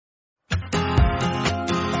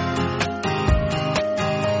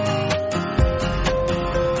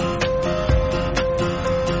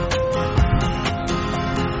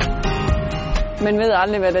Man ved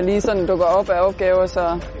aldrig, hvad der lige sådan dukker op af opgaver,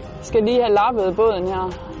 så skal lige have lappet båden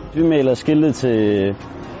her. Vi maler skiltet til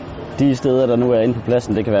de steder, der nu er inde på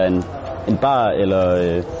pladsen. Det kan være en bar,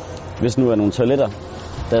 eller hvis nu er nogle toiletter,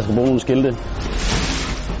 der skal bruge nogle skilte.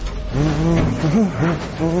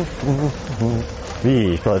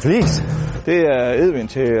 Vi går til is. Det er Edvin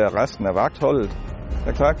til resten af vagtholdet.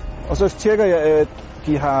 Ja, tak. Og så tjekker jeg, at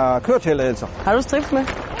de har køretilladelser. Har du strips med?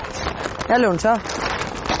 Jeg er løbet tør.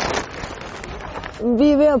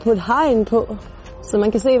 Vi er ved at putte hegn på, så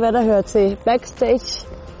man kan se, hvad der hører til backstage,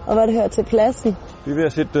 og hvad der hører til pladsen. Vi er ved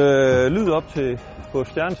at sætte lyd op på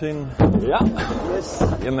stjernescenen. Ja. Yes.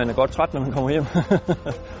 Jamen, man er godt træt, når man kommer hjem.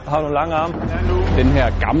 Og har nogle lange arme. Den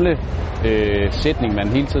her gamle sætning, man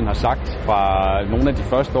hele tiden har sagt fra nogle af de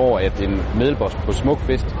første år, at en medhjælper på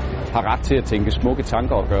Smukfest har ret til at tænke smukke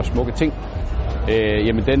tanker og gøre smukke ting.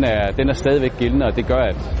 Jamen den er stadigvæk gældende, og det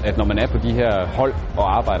gør, at når man er på de her hold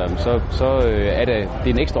og arbejder dem, så er det er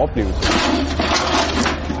en ekstra oplevelse.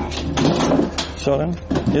 Sådan.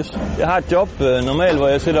 Yes. Jeg har et job normalt, hvor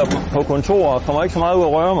jeg sidder på kontor og kommer ikke så meget ud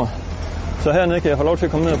og røre mig. Så hernede kan jeg få lov til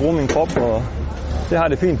at komme ned og bruge min krop, og det har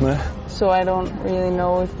det fint med. So I don't really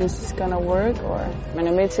know if this is gonna work, or man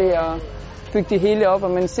er med til at bygge det hele op,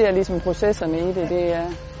 og man ser ligesom processerne i det. Det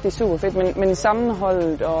er super fedt, men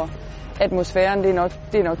sammenholdet og atmosfæren, det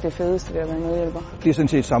er nok det fedeste ved at være medhjælper. Det er sådan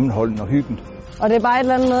set sammenholdende og hyggeligt. Og det er bare et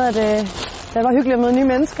eller andet med, at det var hyggeligt at møde nye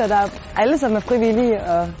mennesker, der alle sammen er frivillige.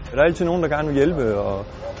 Og Der er altid nogen, der gerne vil hjælpe og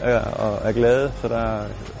er glade, så der er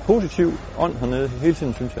positiv ånd hernede hele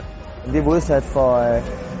tiden, synes jeg. Vi er udsat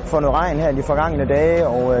for noget regn her de forgangne dage,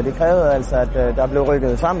 og det krævede altså, at der blev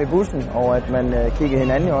rykket sammen i bussen, og at man kiggede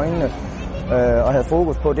hinanden i øjnene og havde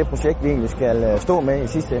fokus på det projekt, vi egentlig skal stå med i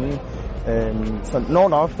sidste ende. Så når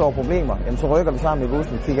der opstår problemer, så rykker vi sammen i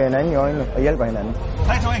bussen, kigger hinanden i øjnene og hjælper hinanden.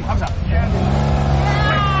 3, 2, 1, kom så!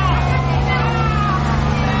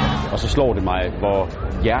 Og så slår det mig, hvor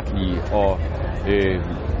hjertelige og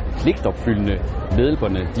pligtopfyldende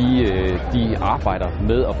medhjælperne, de arbejder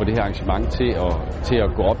med at få det her arrangement til at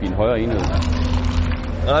gå op i en højere enhed.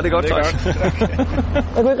 Ja, det er godt, tak.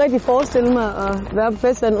 jeg kunne ikke rigtig forestille mig at være på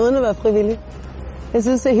festivalen uden at være frivillig. Jeg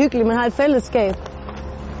synes, det er hyggeligt. Man har et fællesskab.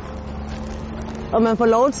 Og man får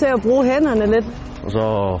lov til at bruge hænderne lidt. Og så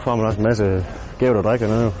får man også en masse gævt at drikke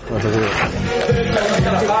dernede.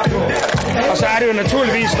 Og så er det jo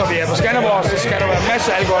naturligvis, når vi er på Skanderborg, så skal der være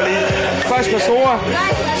masser af alkohol i. Først med store.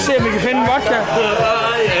 Se om vi kan finde en vodka.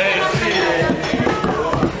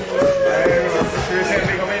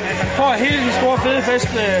 For hele den store fede fest,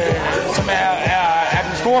 som er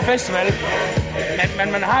den store festival.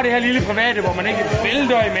 Men man har det her lille private, hvor man ikke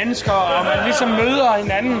vælter i mennesker, og man ligesom møder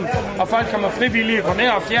hinanden, og folk kommer frivillige fra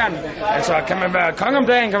nær og fjern. Altså, kan man være konge om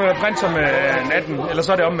dagen, kan man være prins om natten, eller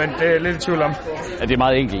så er det omvendt, det er lidt i tvivl om. Ja, det er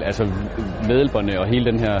meget enkelt. Altså, medhjælperne og hele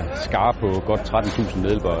den her skare på godt 13.000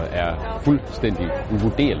 medhjælpere er fuldstændig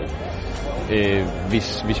uvurderlig.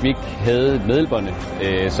 Hvis vi ikke havde medhjælperne,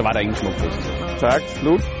 så var der ingen Smukfest. Tak.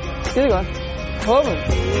 Slut. Skide godt.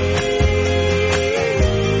 Håber.